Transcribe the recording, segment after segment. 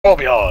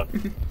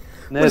Torbjorn!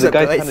 No, the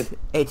guy's kind of...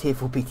 8 here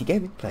for PT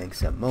Gaming, playing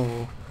some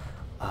more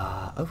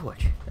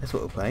Overwatch. That's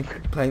what we're playing.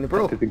 Playing the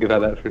Brawl. To think about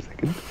that for a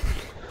second.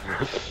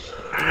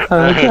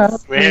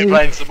 We're here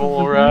playing some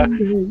more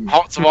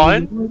Hearts of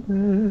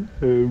Iron.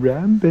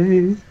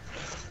 Harambe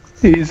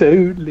is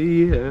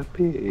only a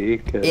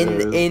pick.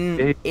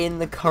 In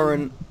the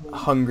current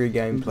hungry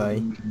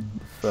gameplay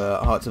for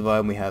Hearts of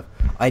Iron we have,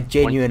 I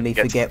genuinely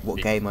forget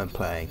what game I'm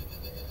playing.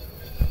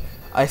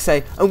 I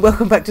say, and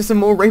welcome back to some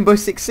more Rainbow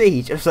Six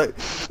Siege. I was like,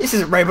 this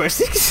isn't Rainbow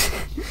Six.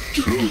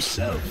 True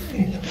self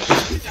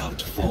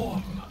without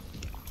form.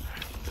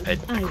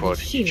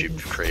 Quality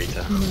YouTube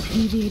creator. Do not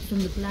deviate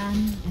from the plan,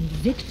 and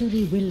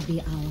victory will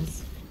be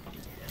ours.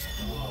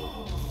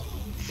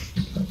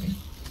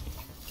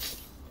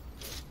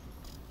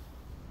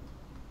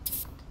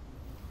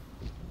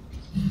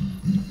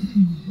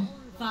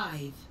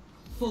 Five,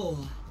 four,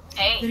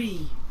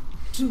 three,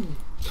 two,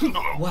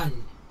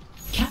 one.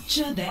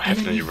 Capture the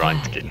Definitely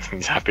Ryan's getting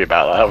things happy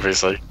about that,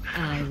 obviously.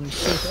 I will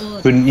take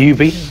all. Wouldn't you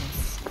be?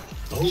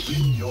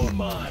 Open your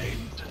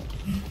mind.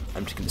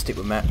 I'm just gonna stick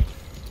with Matt.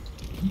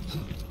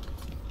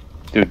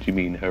 Do you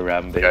mean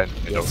Harambe?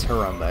 Yes,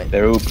 Harambe.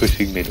 They're all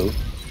pushing middle.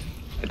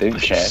 I don't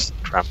Let's care. just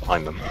trap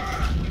behind them.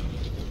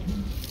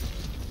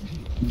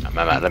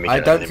 Let me I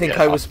get don't it, think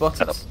I was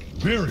spotted. Oh,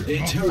 you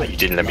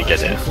didn't let me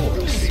get it.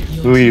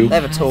 Who are you? They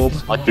have a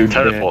Torb. I can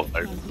teleport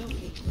though.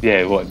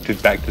 Yeah, what?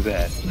 Just back to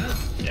there?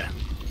 Yeah.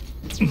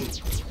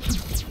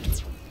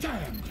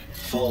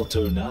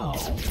 Falter now.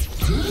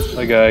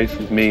 Hi guys,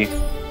 it's me,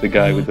 the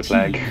guy with the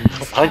flag.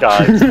 Hi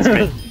guys, it's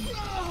me.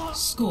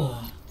 Score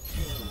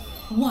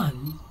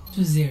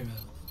 1-0.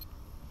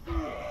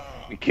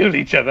 We killed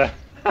each other.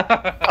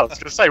 I was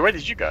gonna say, where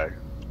did you go?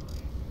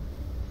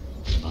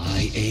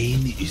 My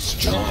aim is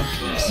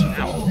darkness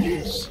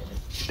falls.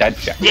 Dad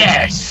Jack.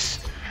 Yes!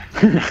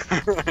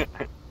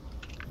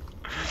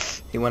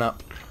 He went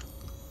up.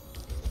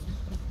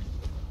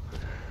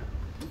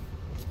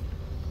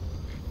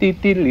 Oh, it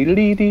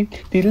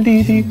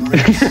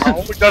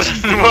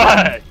doesn't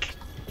work!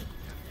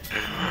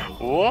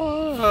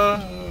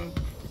 What?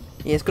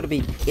 Yeah, it's got to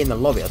be in the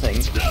lobby, I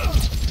think.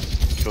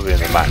 It'll be in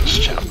the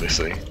match chat,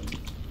 obviously.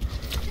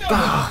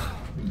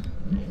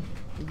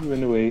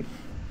 Run away.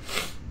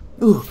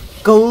 Ooh,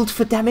 gold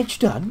for damage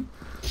done.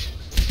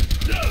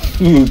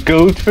 Ooh,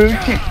 gold for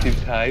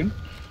objective time.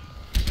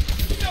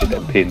 Get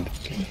that pinned.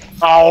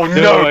 Oh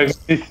no! I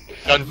missed.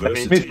 Done for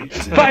me.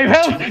 Missed. 5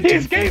 health! He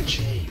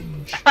escaped!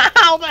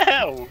 How the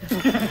hell?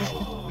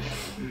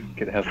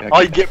 Get the hell back.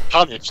 I get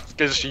punished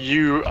because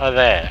you are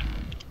there.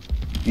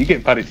 You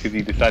get punished because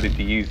he decided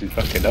to use his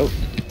fucking ult.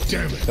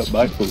 Damn it. Not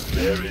my fault.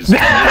 There is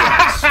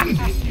darkness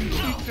within you.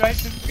 He tried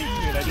to beat me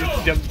and I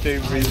just jumped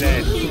over his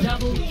head.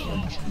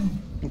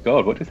 Oh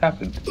god, what just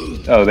happened?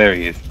 Oh, there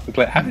he is. Look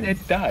like, how did Ed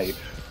die?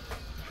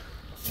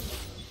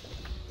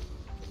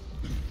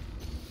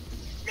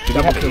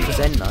 Double kill for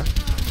Zen now.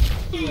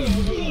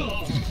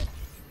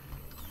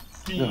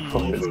 Oh,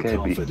 fuck, that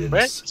scared me.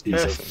 Confidence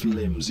is a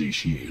flimsy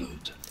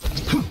shield.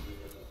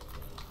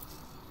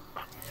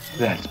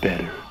 That's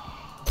better.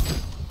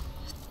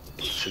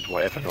 Said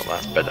whatever, not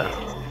that's better.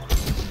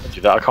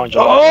 Do that, I can't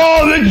jump.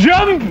 Oh, the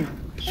jump!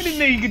 I didn't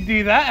know you could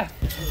do that.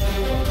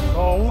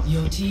 Oh.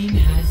 Your team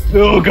has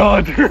Oh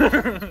god.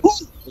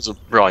 There's a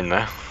Ryan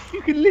there.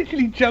 You can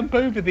literally jump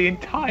over the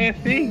entire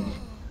thing.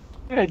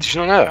 Yeah, did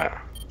you not know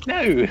that?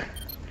 No.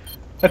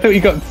 I thought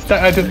you got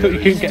stuck. I just thought you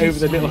couldn't get over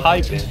the little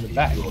high bit at the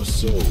back. Your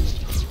soul.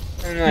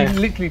 You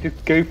can literally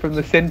just go from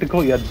the centre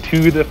courtyard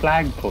to the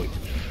flag point.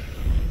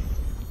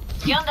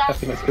 I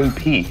think that's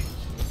OP.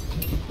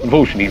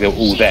 Unfortunately, they're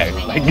all there.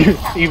 Like,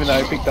 even though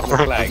I picked up the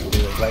flag,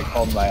 they were like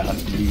on my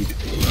lead.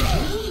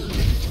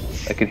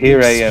 I could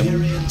hear a I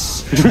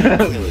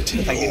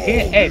could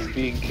hear Ed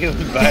being killed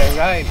by a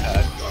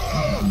Reinhardt.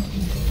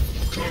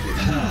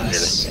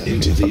 Pass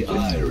into the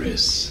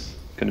iris.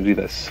 Gonna do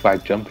that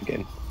swag jump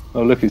again.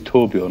 Oh look, it's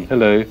Torbjorn.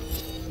 Hello.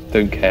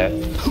 Don't care.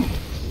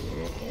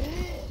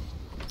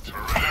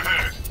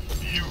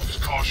 Use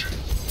caution.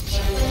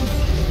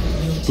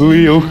 Who are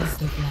you?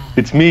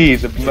 It's me,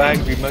 the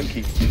angry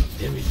monkey.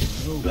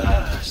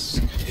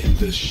 Bask in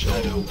the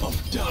shadow of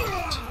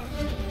doubt.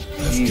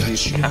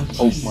 Easiest cap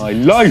of my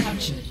life.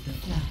 captured the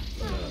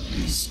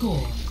flag.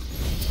 Score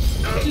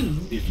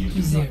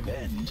 2-0.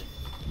 Bend.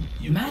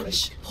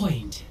 Match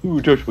point.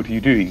 Ooh, Josh, what are you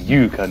doing?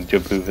 You can't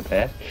jump over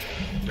there.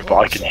 But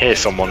I can hear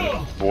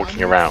someone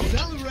walking around.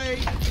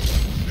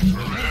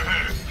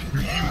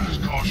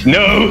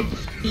 No!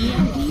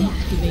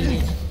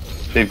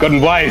 They've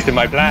gotten wise to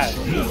my plan.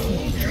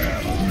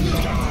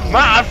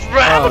 Matt,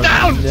 hammer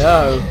down!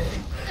 No.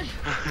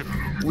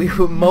 We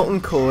were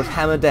molten cord,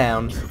 hammer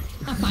down.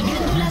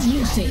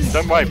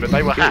 Don't worry, but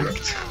they were hacked.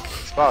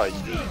 It's fine.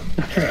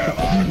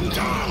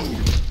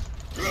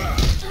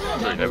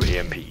 Sorry, they were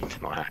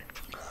EMP'd, not hacked.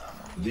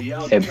 The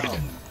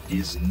outcome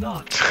is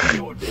not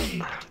your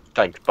day.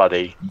 Thanks,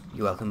 buddy.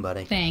 You're welcome,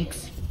 buddy.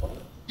 Thanks.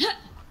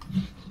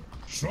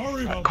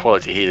 Sorry That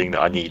quality healing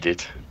that I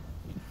needed.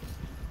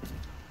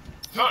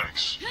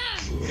 Thanks.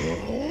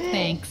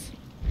 Thanks.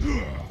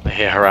 They I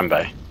hear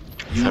Harambe.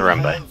 It's You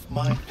Harambe. have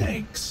my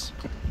thanks.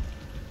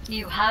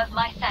 You have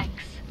my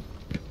thanks.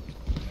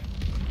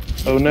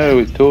 Oh no,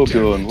 it's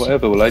Torbjorn.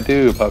 Whatever will I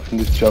do apart from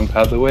just jump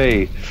out the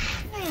way?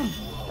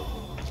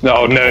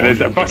 No, no,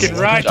 there's a fucking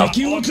right on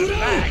the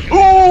flag.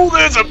 Oh,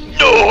 there's a...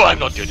 No, I'm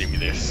not dealing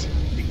with this.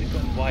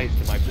 Wise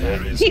to my There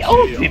plan. is He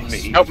ulted chaos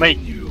me. Help me.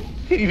 within you.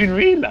 Didn't even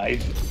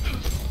realise.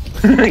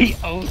 He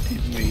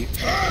ulted me.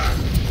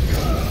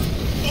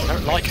 I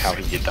don't like how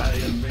he did that.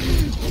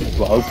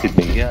 Well, ulted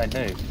me, yeah, I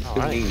know. Oh,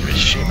 I don't give a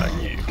shit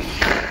about you.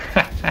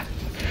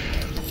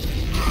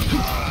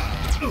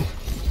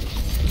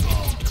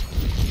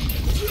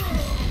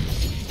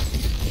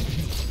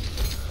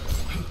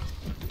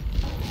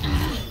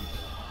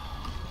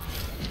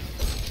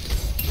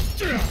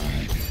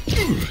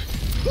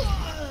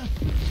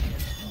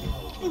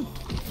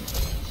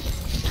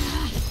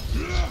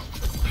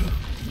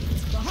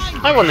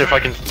 I wonder if I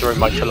can throw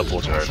my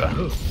teleporter over.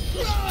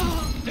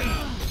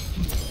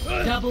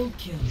 Double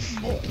kill.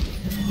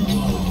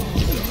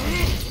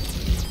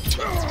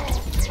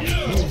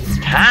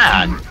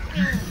 Can!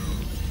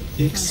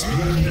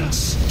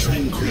 Experience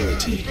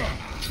tranquility.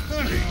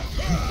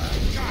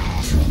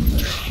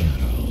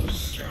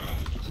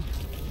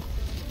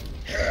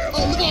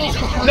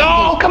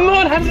 No, come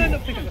on, how did I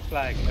not pick up the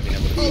flag? I mean, I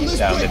would have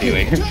down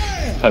anyway.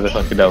 How the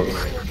fuck did I?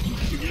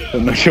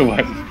 I'm not sure why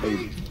I was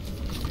playing.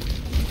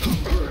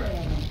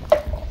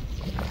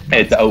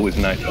 Hey, that ult was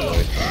nice, by the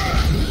way.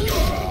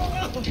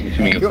 Which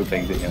means some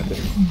things that you have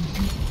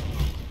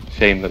to...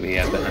 Shame that we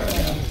had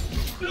that.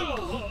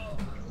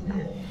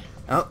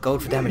 Oh,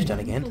 gold for damage done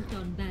again.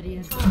 Photon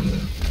barrier.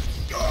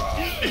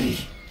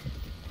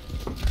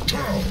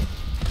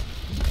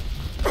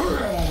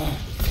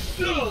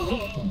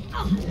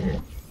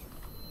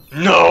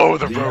 No,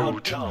 the The road!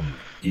 outcome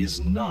is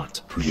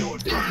not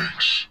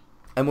preordained.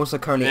 I'm also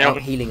currently Yeah.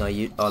 out healing our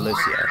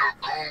Lucio.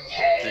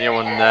 Did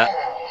anyone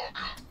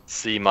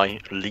see my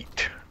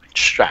elite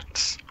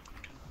strats?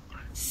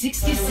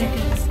 60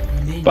 seconds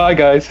remaining. Bye,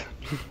 guys.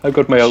 I've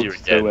got my See ult, you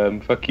so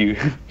again. fuck you.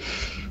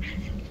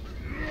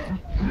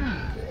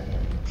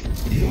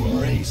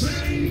 Embrace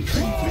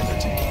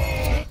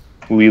tranquility.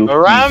 Wheel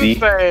easy.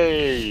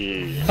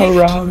 Harambe!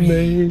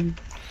 Harambe!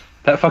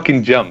 That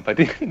fucking jump, I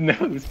didn't know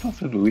it was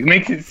possible. It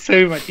makes it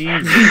so much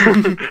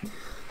easier.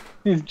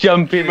 Just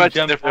jump in and Imagine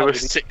jump if there out. were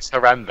 6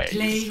 Harambes.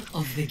 Play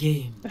of the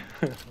game.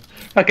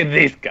 Look at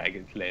this guy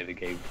can play the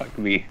game. Fuck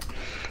me.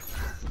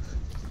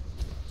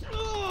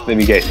 Let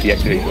me guess, he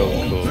actually got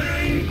score.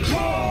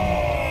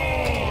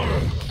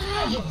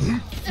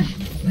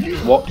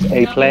 What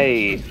a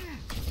play!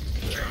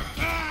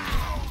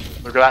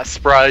 Look at that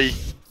spray.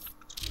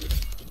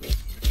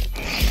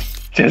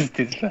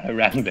 Justice for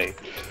Harambe.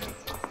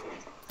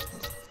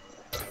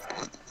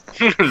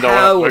 No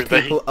How one are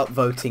upvoted. people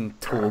upvoting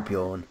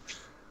Torbjorn?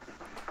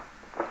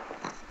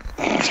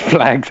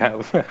 Flags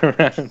out for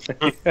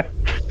Harambe.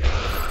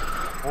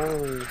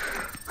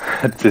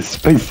 That's a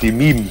spicy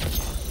meme.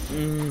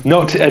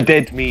 Not a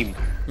dead meme.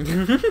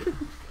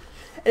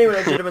 Anyway,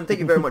 ladies and gentlemen, thank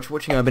you very much for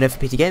watching. I've been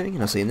FPT Gaming,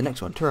 and I'll see you in the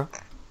next one. Ta-ra.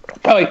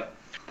 Bye!